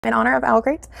In honor of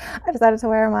Owlcrate, I decided to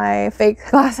wear my fake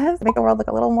glasses to make the world look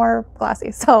a little more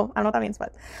glossy. So I don't know what that means,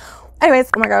 but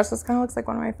anyways, oh my gosh, this kind of looks like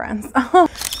one of my friends.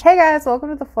 Hey guys, welcome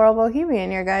to the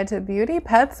Floralbohemian, your guide to beauty,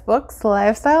 pets, books,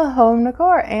 lifestyle, home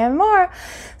decor, and more.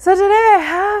 So today I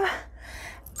have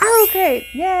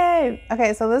Owlcrate, yay!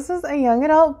 Okay, so this is a young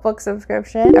adult book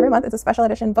subscription. Every month it's a special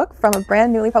edition book from a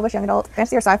brand newly published young adult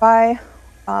fantasy or sci-fi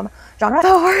genre.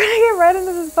 So we're gonna get right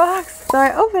into this box. So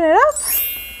I open it up.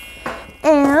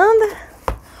 And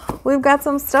we've got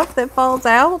some stuff that falls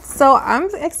out, so I'm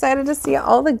excited to see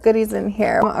all the goodies in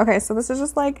here. Okay, so this is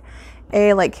just like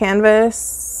a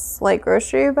canvas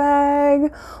grocery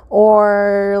bag,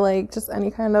 or like just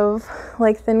any kind of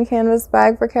thin canvas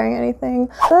bag for carrying anything.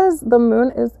 It says the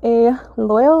moon is a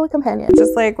loyal companion.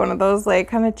 Just like one of those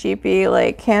kind of cheapy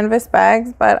canvas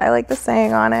bags, but I like the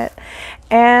saying on it,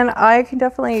 and I can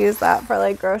definitely use that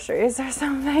for groceries or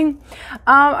something.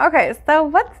 Okay, so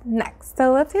what's next?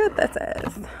 So let's see what this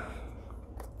is.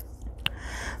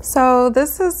 So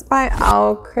this is by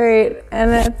Owlcrate,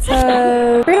 and it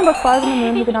says, "Freedom book flies in the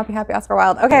moon, who could not be happy, Oscar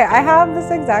Wilde." Okay, I have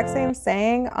this exact same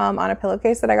saying on a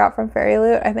pillowcase that I got from Fairy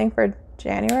Loot, I think for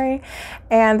January,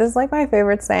 and this is my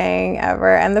favorite saying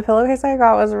ever, and the pillowcase I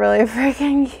got was really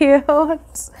freaking cute.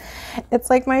 It's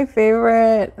my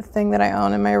favorite thing that I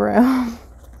own in my room.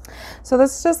 So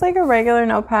this is just a regular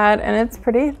notepad, and it's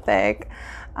pretty thick.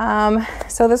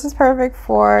 So this is perfect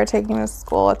for taking to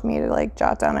school with me to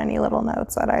jot down any little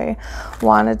notes that I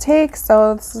want to take.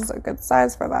 So this is a good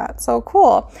size for that. So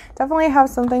cool. Definitely have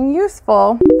something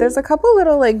useful. There's a couple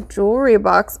little jewelry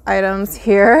box items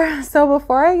here. So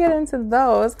before I get into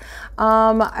those,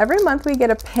 every month we get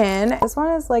a pin. This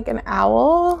one is an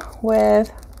owl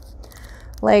with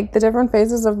the different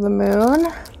phases of the moon.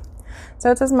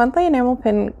 So it says monthly enamel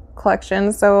pin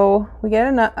collection, so we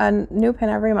get a new pin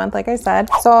every month, like I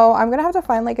said. So I'm gonna have to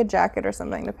find a jacket or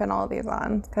something to pin all of these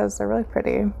on, because they're really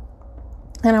pretty, and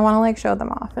I want to show them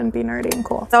off and be nerdy and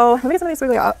cool. So let me get some of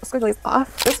these squigglies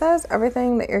off. This says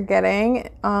everything that you're getting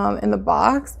in the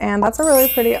box, and that's a really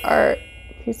pretty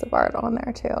piece of art on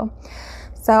there too.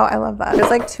 So I love that.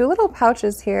 There's two little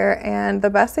pouches here, and the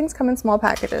best things come in small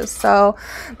packages. So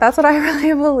that's what I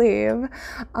really believe.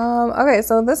 Okay,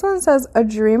 so this one says, "A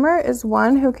dreamer is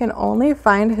one who can only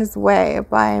find his way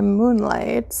by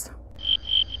moonlight."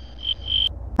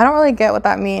 I don't really get what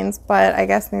that means, but I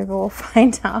guess maybe we'll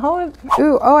find out.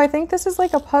 Ooh, oh, I think this is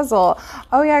a puzzle.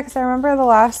 Oh yeah, because I remember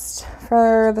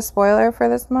for the spoiler for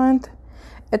this month,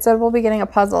 it said we'll be getting a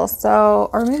puzzle. So,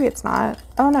 or maybe it's not.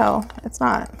 Oh no, it's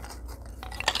not.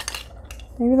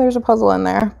 Maybe there's a puzzle in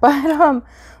there, but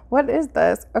what is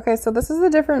this? Okay, so this is the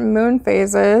different moon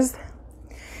phases,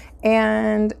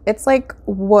 and it's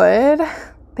wood.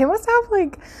 They must have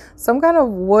some kind of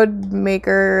wood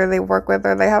maker they work with,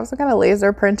 or they have some kind of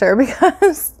laser printer,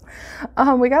 because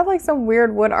we got some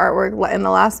weird wood artwork in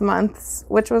the last month,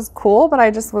 which was cool, but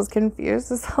I just was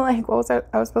confused as to what was I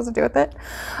was supposed to do with it.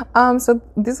 So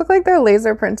these look like they're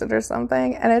laser printed or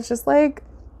something, and it's just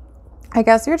I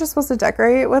guess you're just supposed to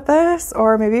decorate with this,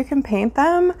 or maybe you can paint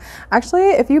them.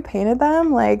 Actually, if you painted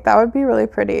them, that would be really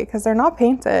pretty, because they're not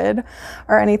painted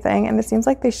or anything, and it seems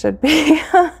like they should be.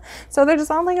 So they're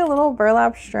just on a little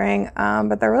burlap string,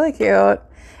 but they're really cute.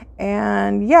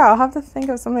 And yeah, I'll have to think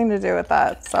of something to do with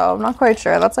that. So I'm not quite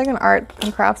sure. That's an art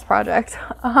and crafts project.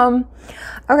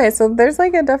 Okay, so there's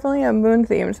definitely a moon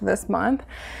theme to this month.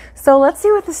 So let's see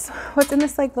what's in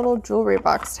this little jewelry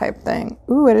box type thing.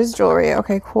 Ooh, it is jewelry.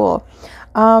 Okay, cool.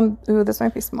 Ooh, this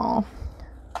might be small.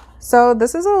 So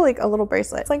this is a little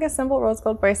bracelet. It's a simple rose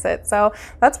gold bracelet. So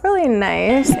that's really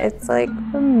nice. It's the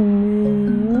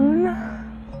moon.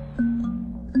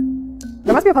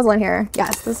 There must be a puzzle in here.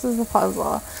 Yes, this is a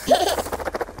puzzle.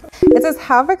 It says,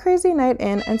 "Have a crazy night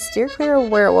in and steer clear of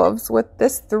werewolves with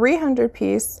this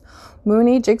 300-piece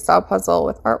Moony jigsaw puzzle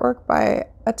with artwork by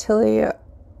Atelier."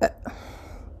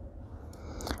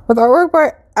 With artwork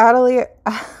by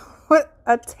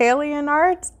Italian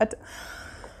art. I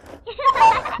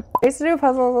used to do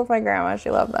puzzles with my grandma. She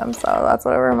loved them, so that's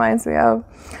what it reminds me of.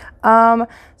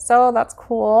 So that's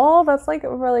cool. That's a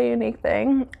really unique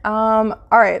thing. All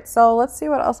right, so let's see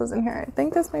what else is in here. I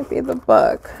think this might be the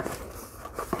book.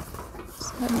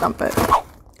 Just gonna dump it.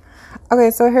 Okay,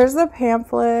 so here's the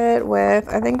pamphlet with,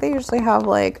 I think they usually have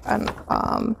the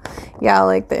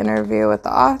interview with the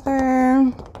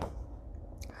author.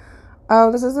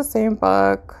 Oh, this is the same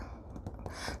book.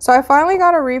 So I finally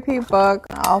got a repeat book.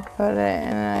 I'll put it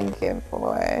in a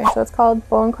giveaway. So it's called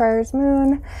Bone Crier's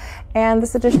Moon, and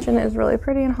this edition is really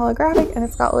pretty and holographic, and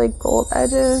it's got gold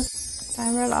edges. So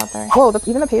I read it out there. Whoa,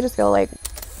 even the pages feel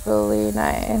really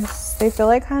nice. They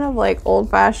feel kind of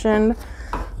old-fashioned,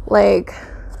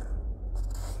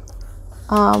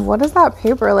 What is that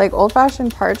paper? Like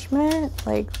old-fashioned parchment?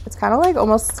 Like it's kind of like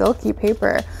almost silky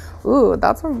paper. Ooh,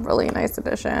 that's a really nice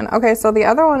addition. Okay, so the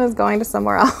other one is going to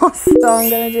somewhere else. So I'm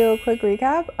gonna do a quick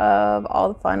recap of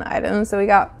all the fun items that we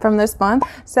got from this month.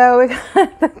 So we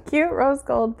got the cute rose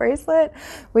gold bracelet.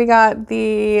 We got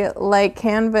the like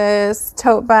canvas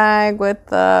tote bag with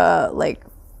the like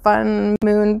fun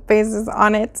moon faces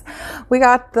on it. We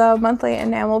got the monthly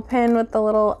enamel pin with the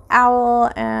little owl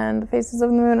and the faces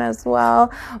of the moon as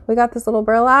well. We got this little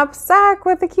burlap sack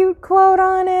with a cute quote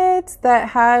on it that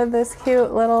had this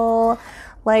cute little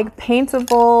like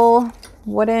paintable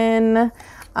wooden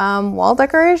wall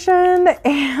decoration,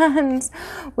 and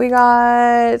we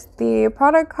got the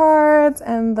product cards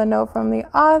and the note from the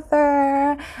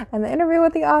author and the interview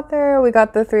with the author. We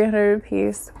got the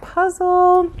 300-piece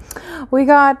puzzle. We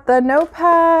got the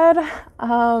notepad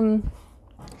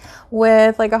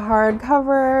with like a hard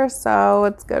cover, so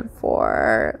it's good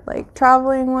for like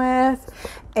traveling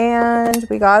with. And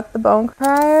we got the Bone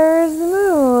Crier's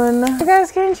moon. You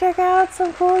guys can check out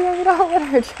some cool young adult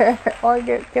literature or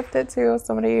gift it to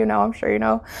somebody you know. I'm sure you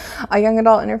know a young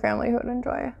adult in your family who would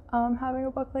enjoy having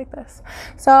a book like this.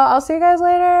 So I'll see you guys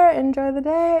later. Enjoy the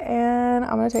day, and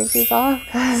I'm gonna take these off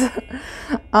because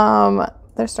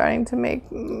they're starting to make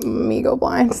me go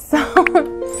blind. So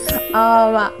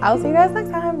I'll see you guys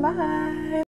next time. Bye.